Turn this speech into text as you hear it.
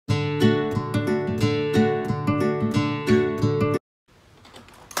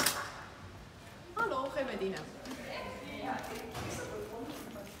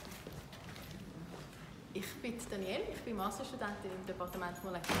genannt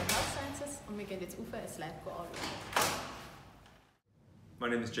Molekulare Health Sciences und wir gehen jetzt auf ein Lab anschauen. My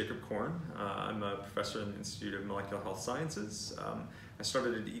name is Jacob Korn. I'm a professor in the Institute of Molecular Health Sciences. I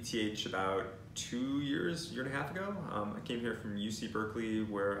started at ETH about 2 years, year and a half ago. I came here from UC Berkeley,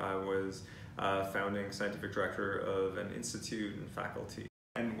 where I was founding scientific director of an institute and faculty.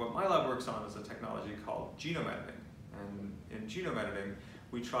 And what my lab works on is a technology called genome editing. And in genome editing,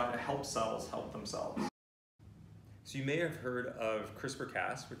 we try to help cells help themselves. So you may have heard of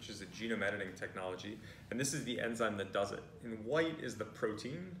CRISPR-Cas, which is a genome editing technology, and this is the enzyme that does it. In white is the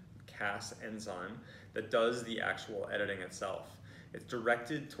protein, Cas enzyme, that does the actual editing itself. It's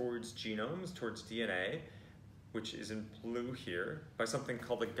directed towards genomes, towards DNA, which is in blue here, by something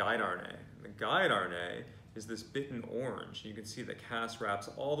called the guide RNA. The guide RNA is this bit in orange. You can see that Cas wraps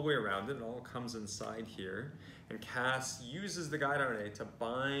all the way around it, it all comes inside here, and Cas uses the guide RNA to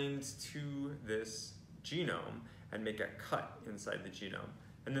bind to this genome and make a cut inside the genome.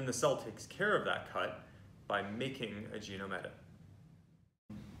 And then the cell takes care of that cut by making a genome edit.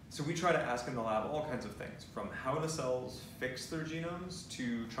 So we try to ask in the lab all kinds of things, from how the cells fix their genomes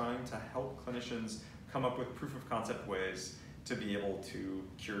to trying to help clinicians come up with proof of concept ways to be able to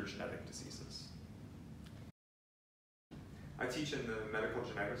cure genetic diseases. I teach in the medical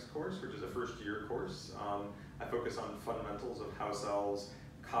genetics course, which is a first-year course. I focus on fundamentals of how cells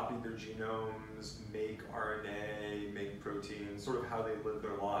copy their genomes, make RNA, make proteins, sort of how they live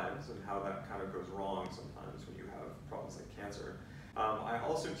their lives and how that kind of goes wrong sometimes when you have problems like cancer. I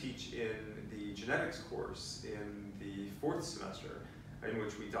also teach in the genetics course in the 4th semester, in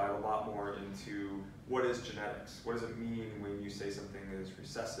which we dive a lot more into what is genetics, what does it mean when you say something is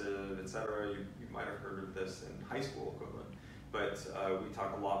recessive, etc. You might have heard of this in high school equivalent, but we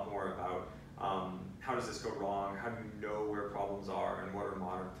talk a lot more about how does this go wrong, how do you know where problems are, and what are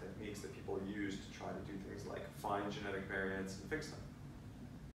modern techniques that people use to try to do things like find genetic variants and fix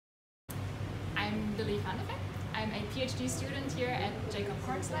them. I'm Lily Vandeveck. I'm a PhD student here at Jacob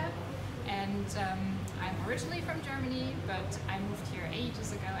Korn's lab, and I'm originally from Germany, but I moved here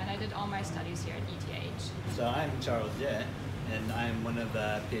ages ago and I did all my studies here at ETH. So I'm Charles Jett, and I'm one of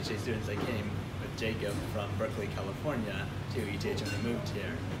the PhD students that came with Jacob from Berkeley, California to ETH when he moved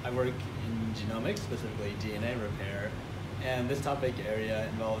here. I work in genomics, specifically DNA repair, and this topic area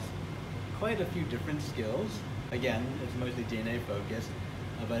involves quite a few different skills. Again, it's mostly DNA focused,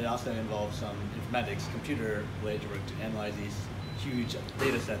 but it also involves some informatics, computer-related work to analyze these huge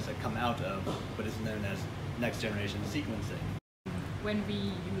data sets that come out of what is known as next-generation sequencing. When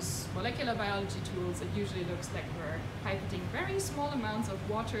we use molecular biology tools, it usually looks like we're pipetting very small amounts of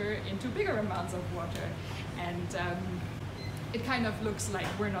water into bigger amounts of water, and it kind of looks like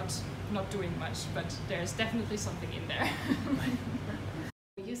we're not doing much, but there's definitely something in there.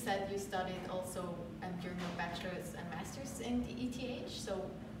 You said you studied also during your bachelor's and master's in the ETH, so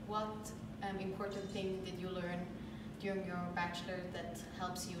what important thing did you learn during your bachelor that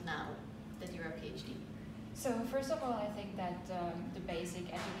helps you now that you're a PhD? So first of all, I think that the basic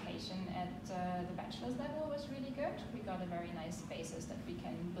education at the bachelor's level was really good. We got a very nice basis that we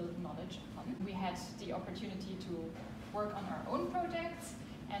can build knowledge upon. We had the opportunity to work on our own projects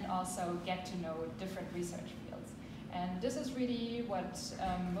and also get to know different research fields. And this is really what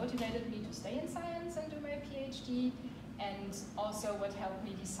motivated me to stay in science and do my PhD, and also what helped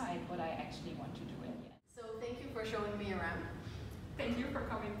me decide what I actually want to do in the end. So thank you for showing me around. Thank you for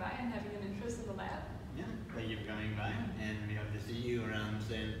coming by and having an interest in the lab. Yeah, thank you for coming by, and we hope to see you around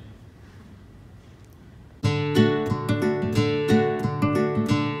soon.